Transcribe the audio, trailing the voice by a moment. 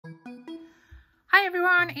Hi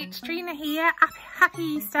everyone, it's Treena here. Happy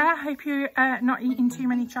Easter. Hope you're not eating too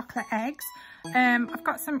many chocolate eggs. I've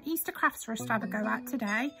got some Easter crafts for us to have a go at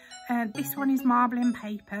today. This one is marbling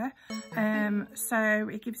paper, so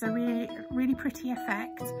it gives a really pretty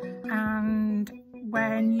effect, and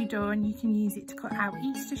when you're done you can use it to cut out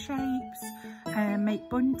Easter shapes, make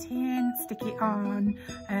bunting, stick it on,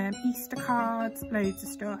 Easter cards, loads of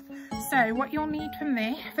stuff. So what you'll need for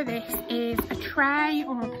this is a tray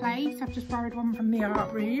or a plate. I've just borrowed one from the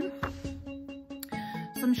art room.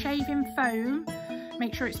 Some shaving foam.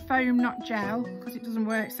 Make sure it's foam, not gel, because it doesn't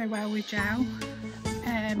work so well with gel.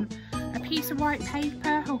 A piece of white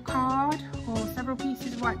paper or card, or several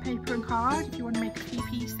pieces of white paper and card if you want to make a few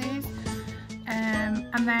pieces.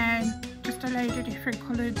 And then just a load of different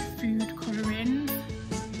coloured food colorings,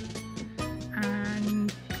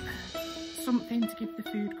 and something to give the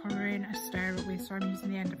food colouring a stir up with, so I'm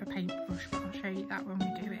using the end of a paintbrush, but I'll show you that when we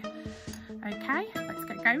do it. Okay, let's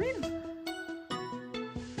get going.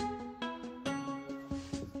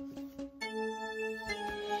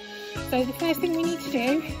 So the first thing we need to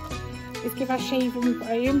do is give our shaving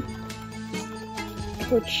foam a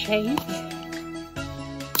good shake.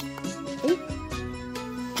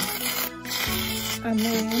 And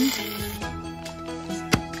then,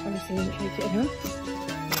 obviously didn't shake it enough.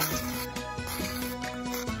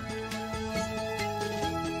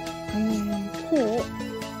 And then put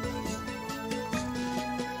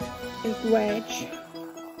a big wedge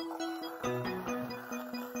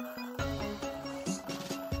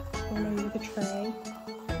all over the tray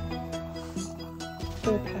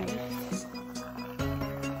or plate.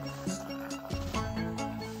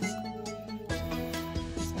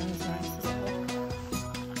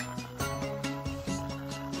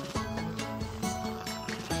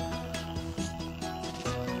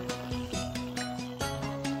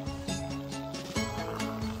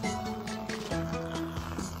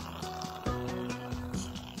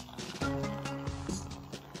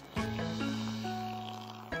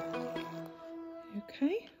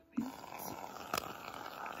 Okay,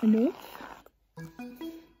 enough.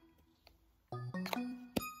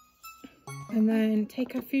 And then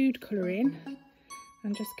take our food colouring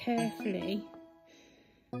and just carefully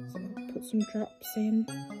put some drops in.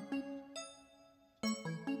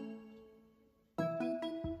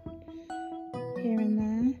 Here and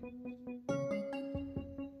there.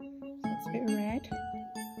 So it's a bit of red.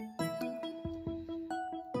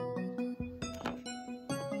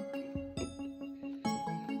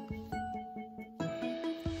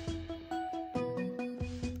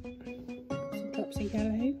 Drops of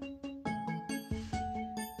yellow.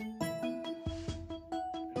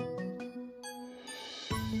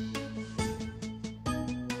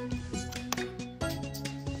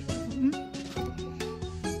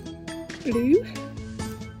 Blue.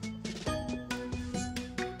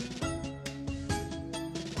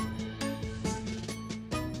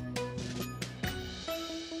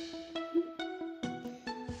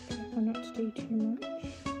 Careful not to do too much.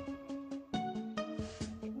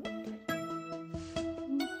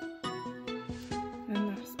 And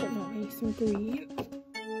last but not least, some green.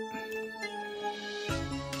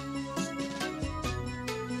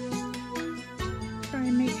 Try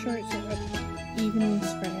and make sure it's sort of evenly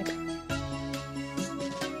spread.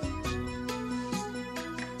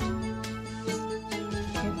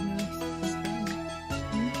 Get nice.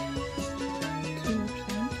 Too much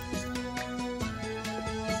then.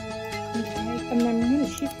 Okay, and then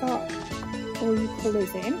once you've got all your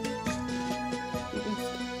colours in,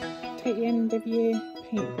 take the end of your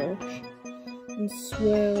paintbrush and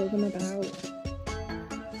swirl them about.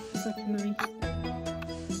 It's like a nice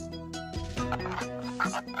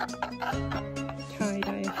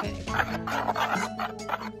tie-dye effect.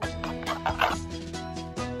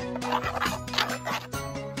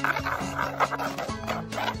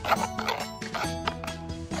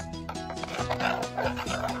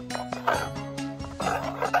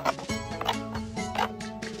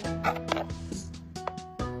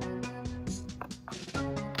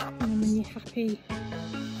 And when you're happy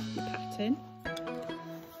with your pattern,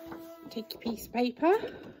 take your piece of paper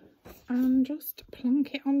and just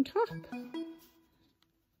plonk it on top.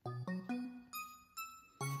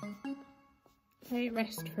 Let it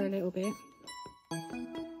rest for a little bit.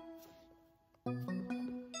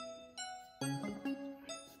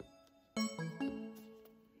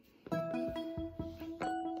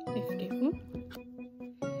 Lift it up.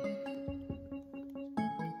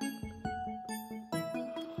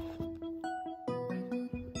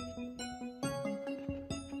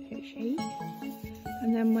 Shake.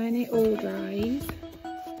 And then when it all dries,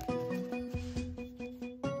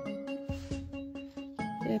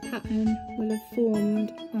 the pattern will have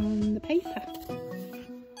formed on the paper.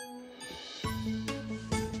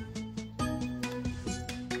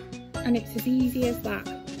 And it's as easy as that.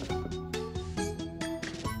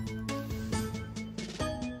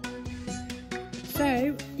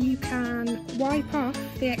 So you can wipe off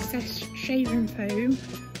the excess shaving foam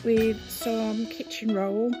with some kitchen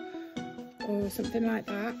roll or something like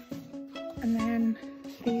that, and then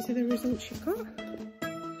these are the results you've got.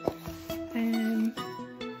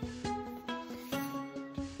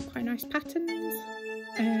 Quite nice patterns.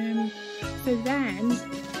 So then,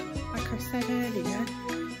 like I said earlier,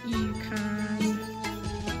 you can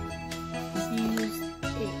use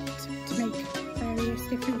it to make various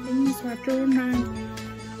different things. So I've drawn around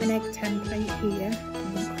an egg template here,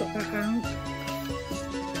 and I'll cut that out.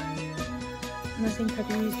 And I think I've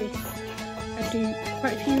used this. I do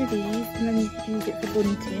quite a few of these, and then you could use it for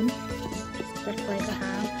bunting, to decorate the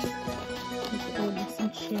house, make it all nice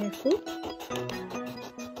and cheerful.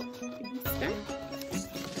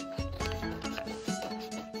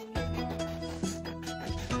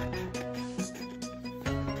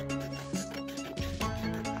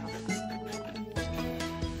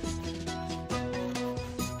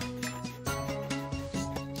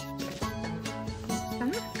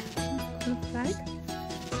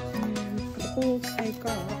 I've also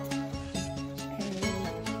got a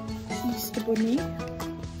Easter bunny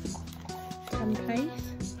template.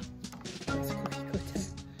 That's a cookie cutter.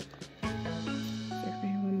 So if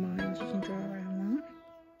anyone minds, you can draw around that.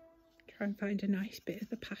 Try and find a nice bit of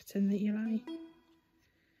the pattern that you like.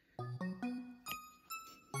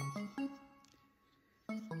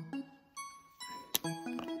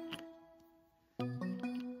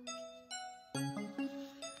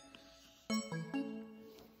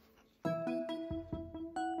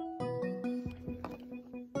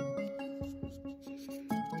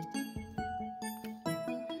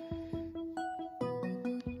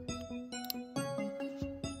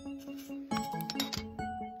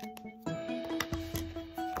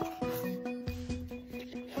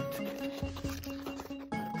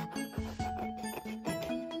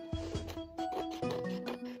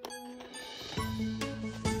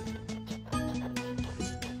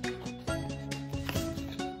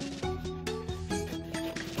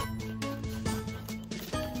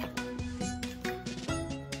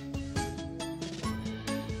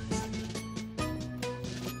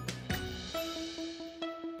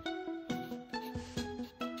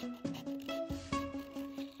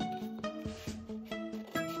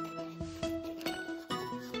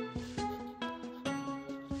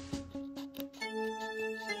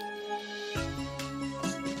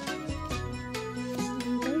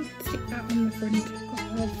 On the front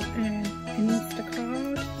of an Easter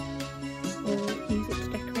card, or use it to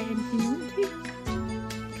decorate anything you want to.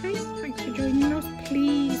 Okay, thanks for joining us.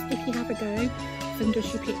 Please, if you have a go, send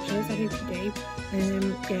us your pictures. I hope you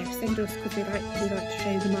do. Yeah, send us, because we like to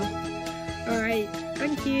show them off. Alright,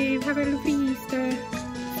 thank you. Have a lovely Easter.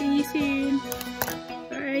 See you soon.